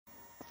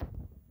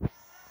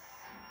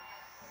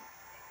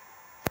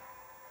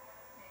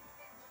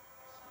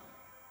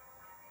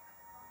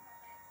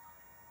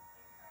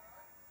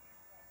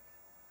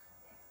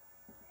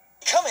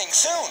Coming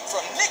soon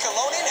from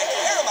Nickelodeon and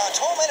Paramount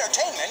Home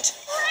Entertainment.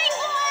 Brain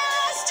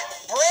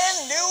Blast!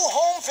 Brand new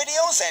home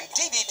videos and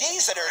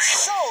DVDs that are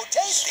so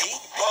tasty.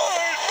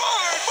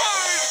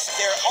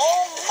 They're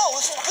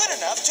almost good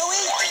enough to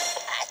eat.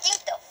 I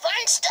think the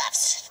fun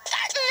stuff's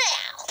starting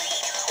now.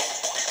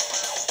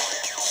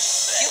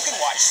 You can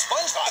watch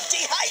SpongeBob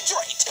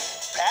dehydrate,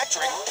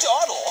 Patrick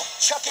dawdle,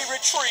 Chucky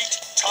retreat,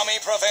 Tommy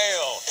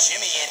prevail,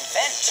 Jimmy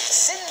invent,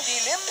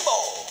 Cindy limbo,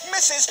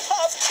 Mrs.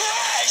 Puff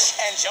crash,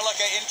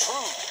 Angelica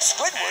intrude,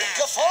 Squidward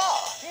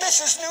guffaw,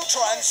 Mrs.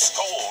 Neutron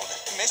scold,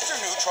 Mr.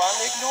 Neutron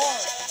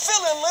ignore,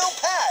 Phil and Lil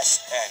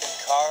pass, and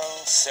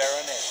Carl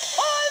serenade.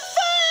 High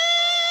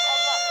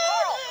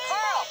five!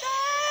 Carl!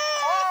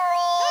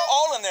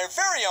 All in their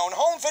very own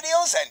home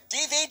videos and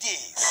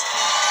DVDs.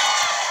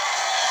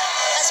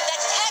 A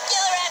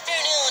spectacular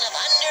afternoon of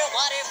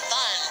underwater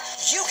fun.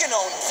 You can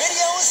own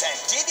videos and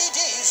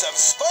DVDs of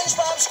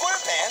SpongeBob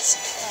SquarePants,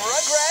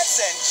 Rugrats,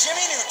 and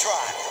Jimmy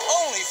Neutron.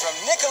 Only from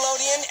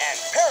Nickelodeon and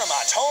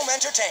Paramount Home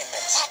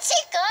Entertainment. That's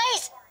it,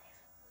 guys.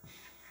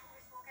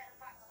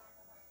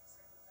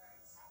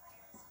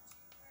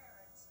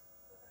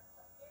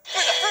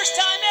 For the first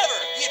time ever,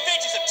 the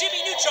adventures of Jimmy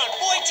Neutron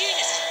Boy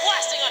Genius is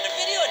blasting onto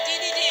video and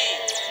DVD.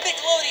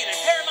 Nickelodeon and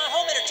Paramount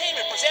Home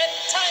Entertainment present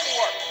Time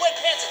Warp, When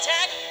Pants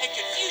Attack, and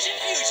Confusion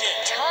Fusion.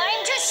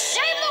 Time to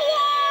save the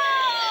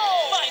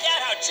world! Find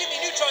out how Jimmy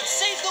Neutron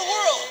saves the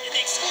world in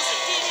the exclusive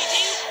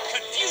DVD,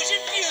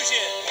 Confusion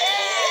Fusion.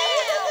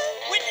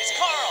 Witness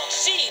Carl,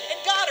 Sheen, and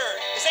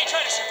Goddard as they try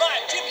to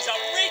survive Jimmy's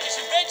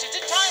outrageous inventions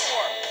in Time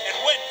Warp and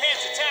When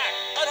Pants Attack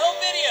on home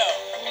video.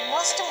 I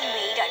must have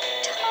made a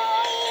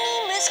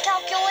tiny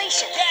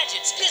miscalculation.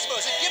 Gadgets,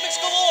 gizmos, and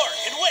gimmicks galore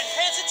in When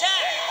Pants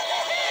Attack.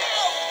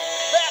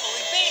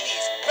 Battling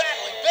babies,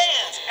 battling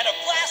bands, and a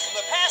blast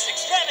from the past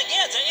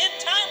extravaganza in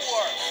Time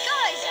Warp.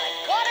 Guys, I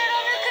got it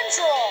under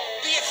control.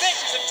 The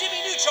Adventures of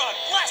Jimmy Neutron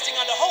blasting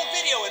onto home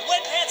video in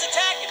When Pants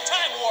Attack and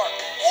Time Warp.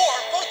 Or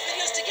both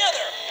videos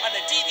together on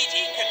the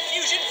DVD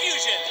Confusion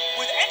Fusion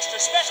with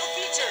extra special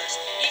features,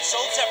 each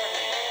sold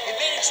separately.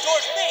 Invading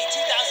stores May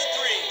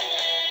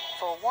 2003.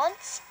 For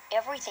once,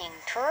 everything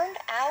turned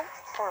out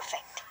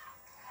perfect.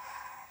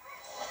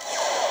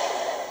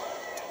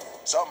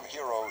 Some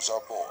heroes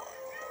are born.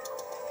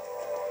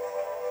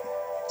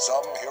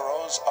 Some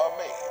heroes are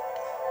made.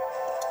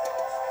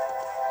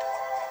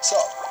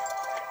 Some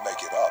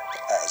make it up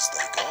as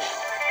they go.